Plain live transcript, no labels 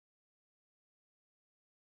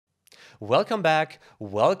Welcome back,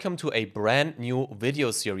 welcome to a brand new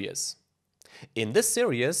video series. In this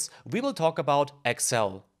series, we will talk about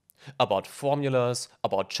Excel, about formulas,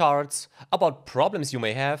 about charts, about problems you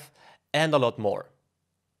may have, and a lot more.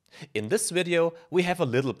 In this video, we have a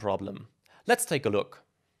little problem. Let's take a look.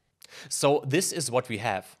 So this is what we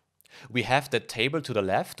have. We have the table to the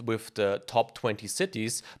left with the top 20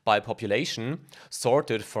 cities by population,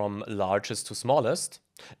 sorted from largest to smallest.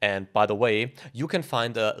 And by the way, you can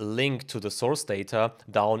find a link to the source data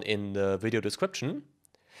down in the video description.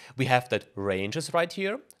 We have that ranges right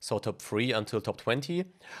here, so top 3 until top 20,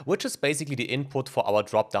 which is basically the input for our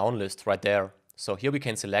drop-down list right there. So here we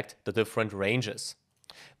can select the different ranges.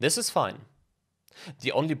 This is fine.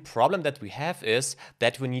 The only problem that we have is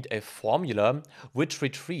that we need a formula which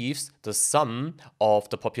retrieves the sum of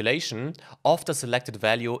the population of the selected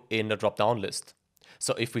value in the drop-down list.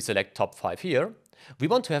 So if we select top 5 here, we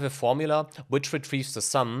want to have a formula which retrieves the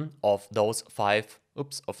sum of those five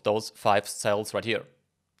cells right here.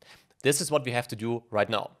 This is what we have to do right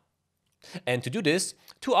now. And to do this,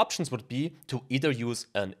 two options would be to either use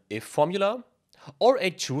an if formula or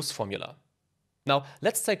a choose formula. Now,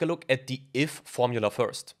 let's take a look at the if formula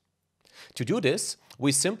first. To do this,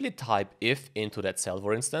 we simply type if into that cell,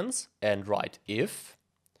 for instance, and write if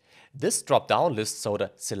this drop-down list, so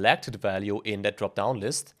the selected value in that drop-down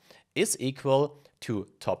list, is equal to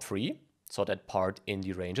top 3, so that part in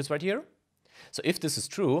the ranges right here. So if this is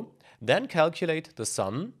true, then calculate the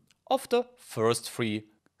sum of the first 3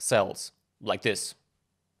 cells, like this.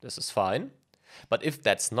 This is fine. But if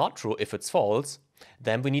that's not true, if it's false,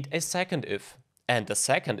 then we need a second if. And the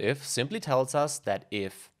second if simply tells us that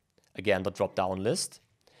if, again, the drop-down list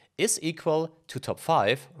is equal to top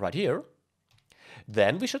 5 right here,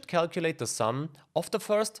 then we should calculate the sum of the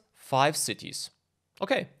first 5 cities.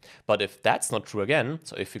 Okay, but if that's not true again,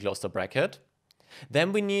 so if we close the bracket,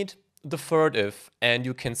 then we need the third if, and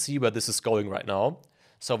you can see where this is going right now.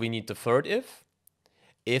 So we need the third if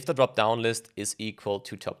the drop-down list is equal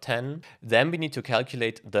to top 10, then we need to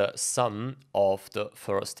calculate the sum of the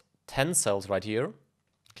first 10 cells right here,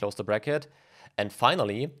 close the bracket, and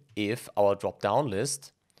finally, if our drop-down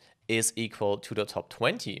list is equal to the top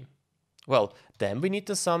 20, well, then we need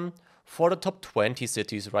the sum for the top 20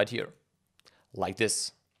 cities right here, like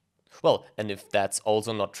this. Well, and if that's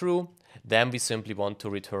also not true, then we simply want to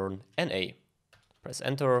return an A. Press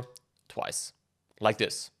enter twice, like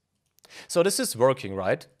this. So this is working,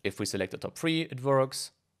 right? If we select the top 3, it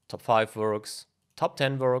works, top 5 works, top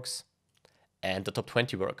 10 works, and the top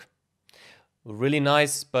 20 work. Really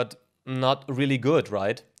nice, but not really good,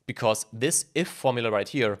 right? Because this if formula right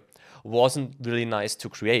here wasn't really nice to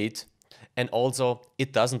create, and also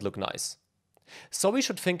it doesn't look nice. So we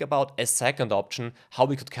should think about a second option, how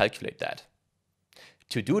we could calculate that.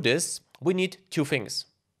 To do this, we need two things.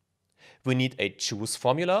 We need a choose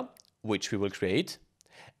formula, which we will create,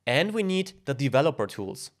 and we need the developer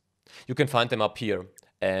tools. You can find them up here,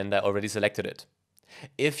 and I already selected it.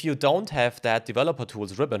 If you don't have that developer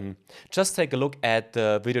tools ribbon, just take a look at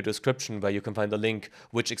the video description where you can find a link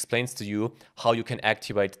which explains to you how you can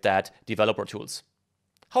activate that developer tools.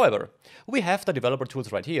 However, we have the developer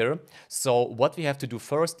tools right here, so what we have to do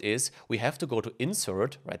first is we have to go to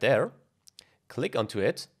Insert right there, click onto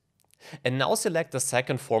it, and now select the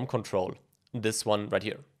second form control, this one right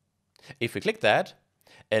here. If we click that,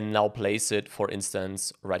 and now place it, for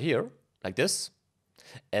instance, right here, like this,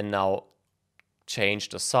 and now change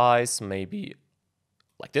the size, maybe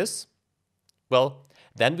like this, well,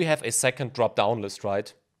 then we have a second drop-down list,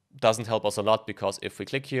 right? Doesn't help us a lot because if we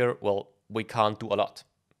click here, well, we can't do a lot.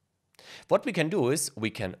 What we can do is we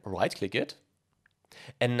can right-click it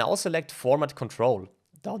and now select Format Control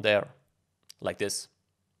down there, like this.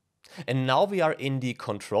 And now we are in the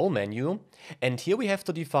Control menu, and here we have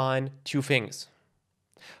to define two things.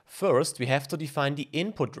 First, we have to define the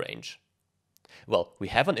input range. Well, we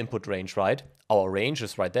have an input range, right? Our range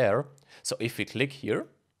is right there. So if we click here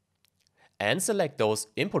and select those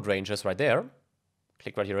input ranges right there,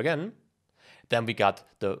 click right here again, then we got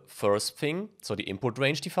the first thing, so the input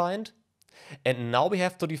range defined. And now we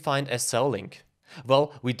have to define a cell link.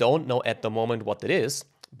 Well, we don't know at the moment what it is,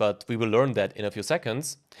 but we will learn that in a few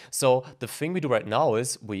seconds. So the thing we do right now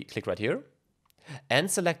is we click right here and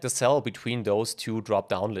select the cell between those two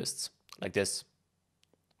drop-down lists, like this.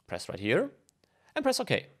 Press right here and press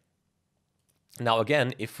OK. Now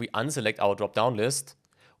again, if we unselect our drop-down list,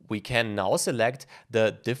 we can now select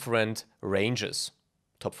the different ranges,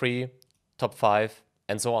 top 3, top 5,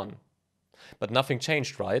 and so on. But nothing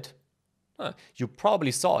changed, right? You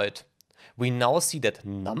probably saw it. We now see that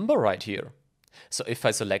number right here. So if I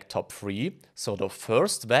select top 3, so the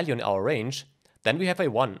first value in our range, then we have a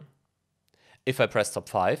 1. If I press top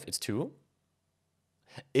 5, it's 2.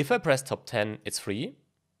 If I press top 10, it's 3.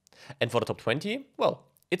 And for the top 20, well,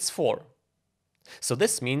 it's 4. So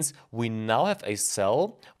this means we now have a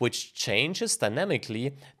cell which changes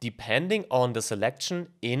dynamically depending on the selection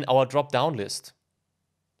in our drop-down list.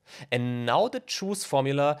 And now the choose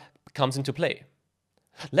formula comes into play.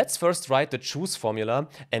 Let's first write the choose formula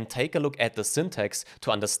and take a look at the syntax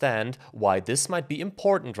to understand why this might be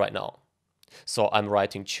important right now. So I'm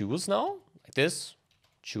writing choose now, like this,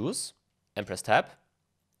 choose, and press tab.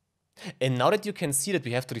 And now that you can see that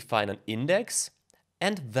we have to define an index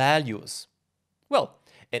and values. Well,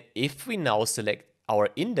 and if we now select our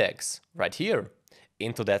index right here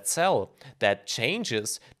into that cell that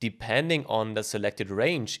changes depending on the selected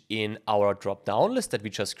range in our drop-down list that we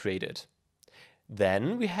just created,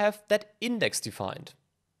 then we have that index defined.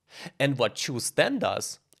 And what choose then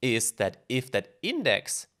does is that if that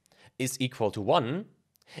index is equal to 1,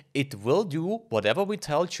 it will do whatever we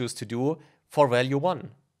tell choose to do for value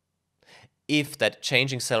 1. If that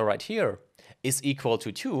changing cell right here is equal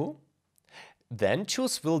to 2, then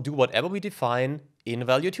choose will do whatever we define in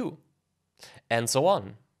value 2, and so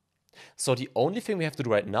on. So the only thing we have to do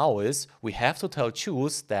right now is we have to tell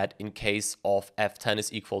choose that in case of f10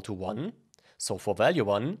 is equal to 1, so for value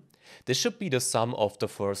 1, this should be the sum of the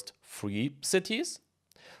first 3 cities.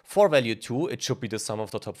 For value 2, it should be the sum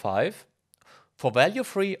of the top 5. For value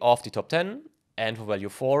 3 of the top 10, and for value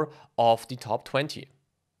 4 of the top 20.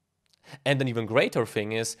 And an even greater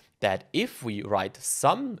thing is that if we write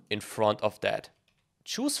sum in front of that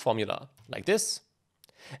choose formula, like this,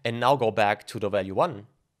 and now go back to the value 1,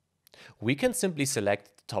 we can simply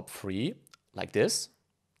select the top 3, like this,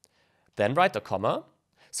 then write a comma.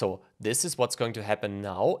 So this is what's going to happen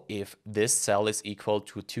now if this cell is equal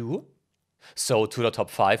to 2, so to the top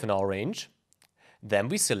 5 in our range. Then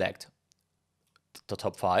we select the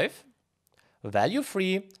top 5, value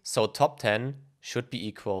 3, so top 10 should be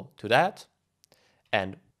equal to that,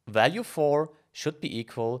 and value 4 should be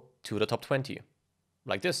equal to the top 20,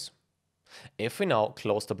 like this. If we now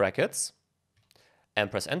close the brackets and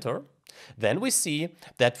press enter, then we see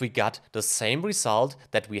that we got the same result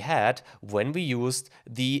that we had when we used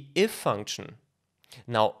the if function.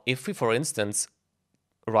 Now, if we, for instance,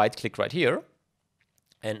 right-click right here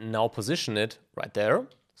and now position it right there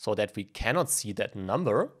so that we cannot see that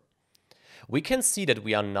number, we can see that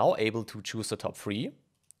we are now able to choose the top 3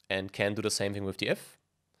 and can do the same thing with the if,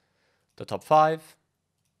 the top 5,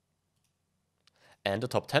 and the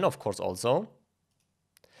top 10, of course, also.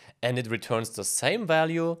 And it returns the same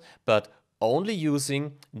value, but only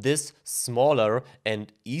using this smaller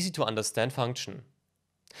and easy to understand function.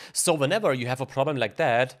 So whenever you have a problem like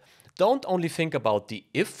that, don't only think about the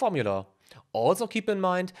if formula. Also keep in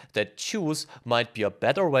mind that choose might be a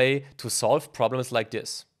better way to solve problems like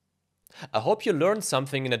this. I hope you learned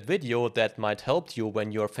something in that video that might help you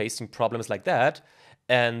when you're facing problems like that.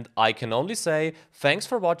 And I can only say thanks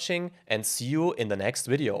for watching and see you in the next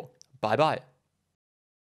video. Bye bye.